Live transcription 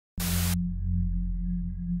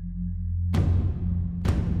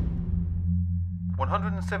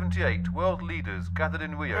178 world leaders gathered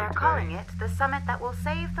in Rio They're today. calling it the summit that will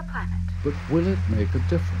save the planet. But will it make a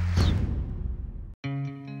difference?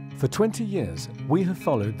 For 20 years, we have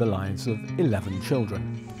followed the lives of 11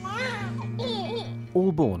 children,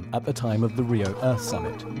 all born at the time of the Rio Earth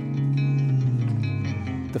Summit.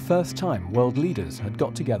 The first time world leaders had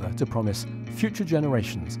got together to promise future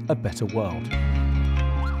generations a better world.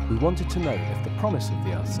 We wanted to know if the promise of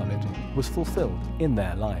the Earth Summit was fulfilled in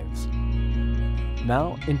their lives.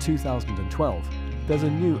 Now, in 2012, there's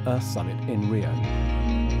a new Earth Summit in Rio.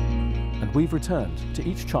 And we've returned to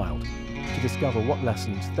each child to discover what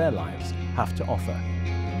lessons their lives have to offer.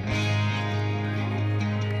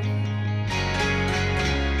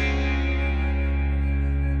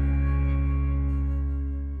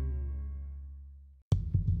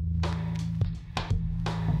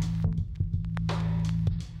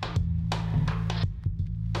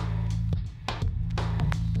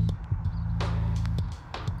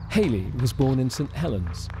 Hayley was born in St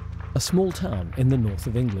Helens, a small town in the north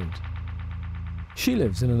of England. She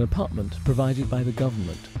lives in an apartment provided by the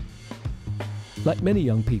government. Like many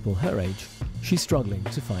young people her age, she's struggling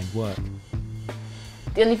to find work.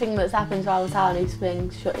 The only thing that's happened to our town is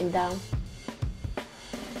things shutting down.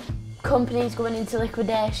 Companies going into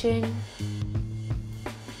liquidation,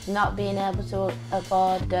 not being able to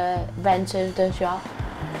afford the rent of the shop.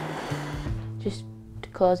 Just to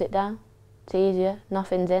close it down. It's easier,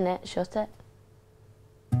 nothing's in it, shut it.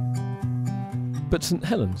 But St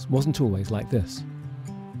Helens wasn't always like this.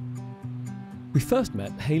 We first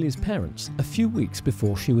met Hayley's parents a few weeks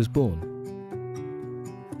before she was born.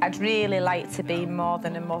 I'd really like to be more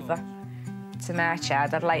than a mother to my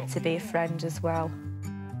child. I'd like to be a friend as well.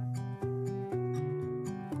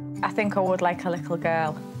 I think I would like a little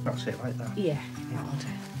girl. That's it, like that? Yeah.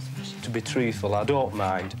 To be truthful, I don't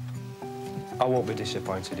mind. I won't be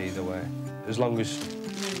disappointed either way, as long as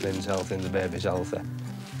Lynn's healthy and the baby's healthy.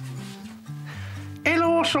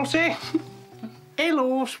 Hello, Sotty.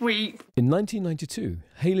 Hello, sweet. In 1992,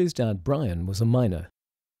 Hayley's dad, Brian, was a miner.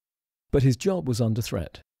 But his job was under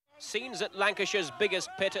threat. Scenes at Lancashire's biggest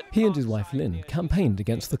pit at He and his wife, Lynn, campaigned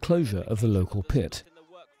against the closure of the local pit,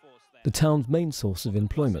 the town's main source of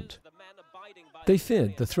employment. They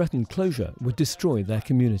feared the threatened closure would destroy their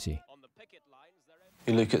community.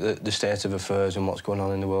 You look at the state of affairs and what's going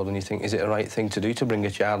on in the world and you think, is it a right thing to do to bring a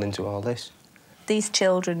child into all this? These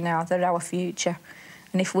children now, they're our future.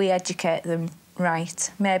 And if we educate them right,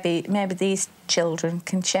 maybe these children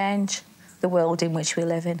can change the world in which we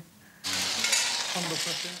live in.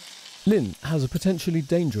 Lynn has a potentially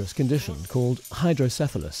dangerous condition called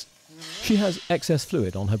hydrocephalus. She has excess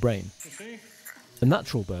fluid on her brain. A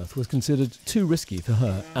natural birth was considered too risky for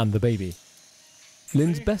her and the baby.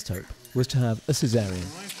 Lynn's best hope was to have a caesarean.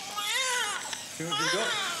 See what you got?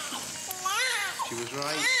 She was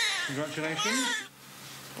right. Congratulations.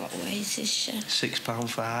 What weight is she?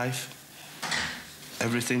 £6.5.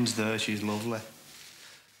 Everything's there, she's lovely.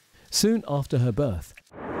 Soon after her birth,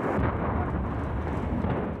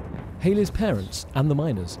 Hayley's parents and the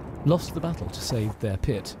miners lost the battle to save their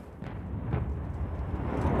pit.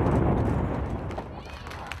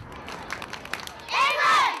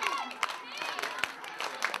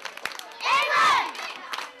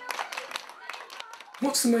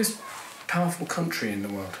 What's the most powerful country in the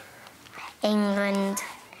world? England.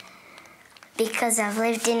 Because I've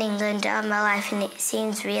lived in England all my life and it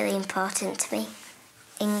seems really important to me.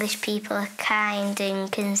 English people are kind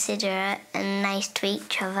and considerate and nice to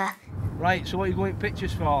each other. Right, so what are you going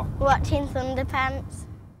pictures for? Watching Thunderpants.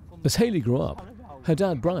 As Hayley grew up, her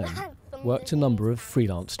dad, Brian, worked a number of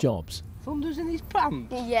freelance jobs. Thunder's in his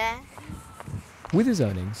pants? Yeah. With his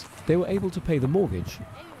earnings, they were able to pay the mortgage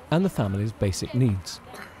and the family's basic needs,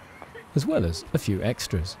 as well as a few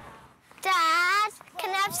extras. Dad, can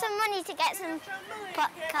I have some money to get some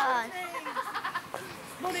popcorn?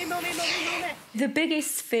 Money, money, money, money. The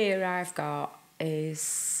biggest fear I've got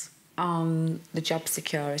is on the job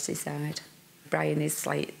security side. Brian is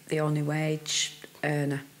like the only wage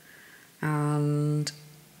earner. And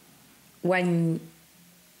when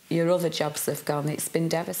your other jobs have gone, it's been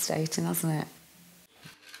devastating, hasn't it?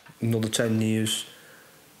 Another 10 years,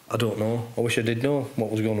 I don't know. I wish I did know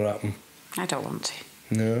what was going to happen. I don't want to.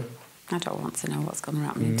 No? I don't want to know what's going to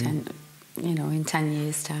happen in 10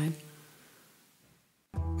 years' time.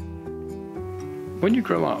 When you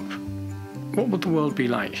grow up, what would the world be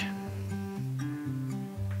like?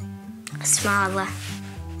 Smaller.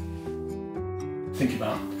 Think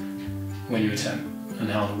about when you were 10 and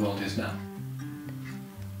how the world is now.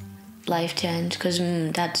 Life changed because Mum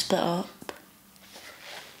and Dad split up.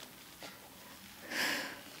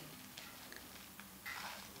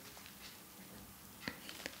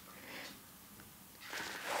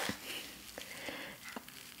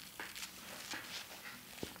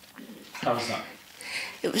 How was that?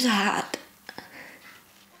 It was hard.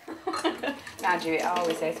 I do it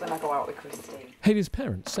always is when I go out with Christine. Hayley's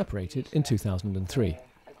parents separated in 2003.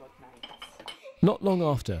 Not long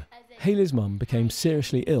after, Hayley's mum became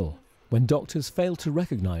seriously ill when doctors failed to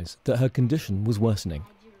recognise that her condition was worsening.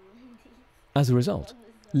 As a result,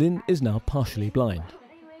 Lynn is now partially blind.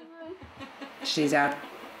 She's had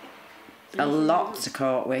a lot to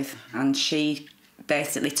cope with, and she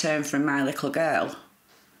basically turned from my little girl,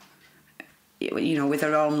 you know, with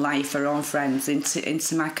her own life, her own friends,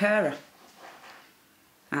 into my carer.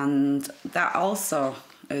 And that also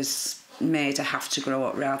has made her have to grow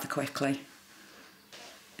up rather quickly.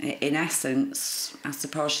 In essence, I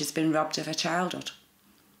suppose she's been robbed of her childhood.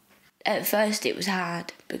 At first it was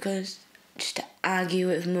hard because just to argue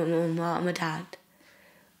with my mum or my dad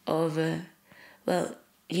over, well,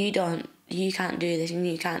 you can't do this and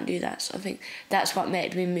you can't do that. So I think that's what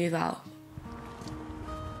made me move out.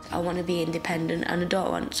 I want to be independent and I don't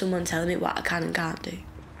want someone telling me what I can and can't do.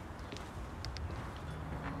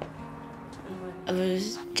 I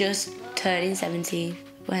was just turning 17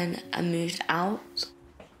 when I moved out.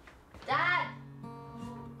 Dad!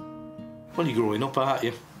 Well, you're growing up, aren't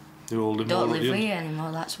you? You're older. Don't live with you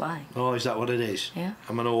anymore, that's why. Oh, is that what it is? Yeah.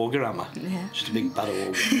 I'm an ogre, am I? Yeah. Just a big bad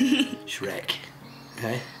ogre. Shrek.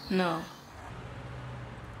 Okay? No.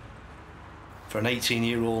 For an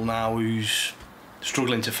 18-year-old now who's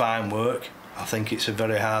struggling to find work, I think it's a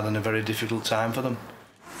very hard and a very difficult time for them.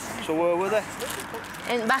 So where were they?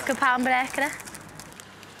 In the back of Pound Bakery.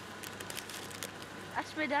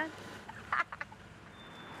 That's me, Dad.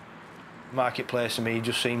 Marketplace to me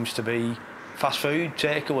just seems to be fast food,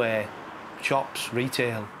 takeaway, shops,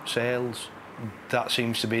 retail, sales. That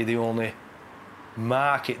seems to be the only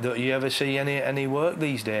market that you ever see any work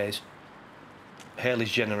these days. Hayley's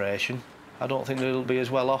generation, I don't think they'll be as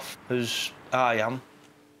well off as I am.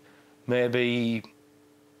 Maybe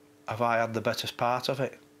have I had the better part of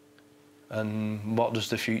it? And what does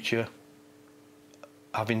the future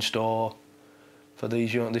have in store for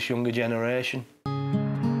this younger generation?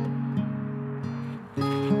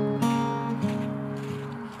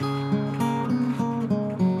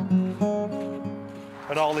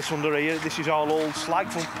 And all this under here, this is all old slag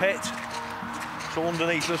from pit. So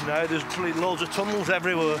underneath us now, there's loads of tunnels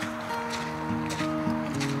everywhere.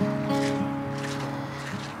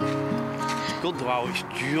 It's good though, it's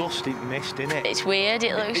just in mist, isn't it? It's weird,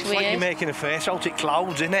 it looks it's weird. It's like you're making a face out of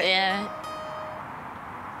clouds, isn't it? Yeah.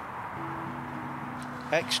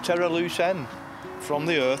 Ex terra lucen, from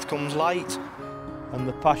the earth comes light. And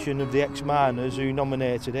the passion of the ex-miners who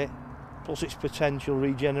nominated it, plus its potential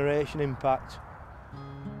regeneration impact.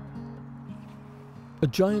 A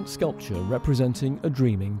giant sculpture representing a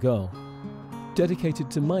dreaming girl, dedicated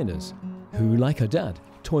to miners who, like her dad,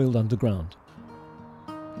 toiled underground.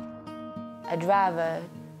 I'd rather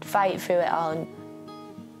fight through it all and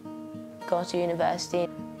go to university,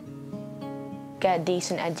 get a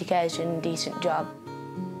decent education, decent job,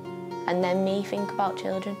 and then me think about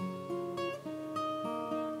children.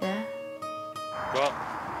 Yeah. What?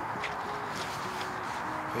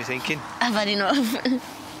 What are you thinking? I've had enough.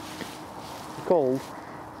 Cold?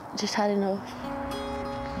 Just had enough.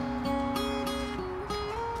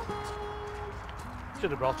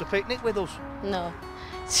 Should have brought a picnic with us. No,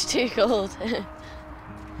 it's too cold.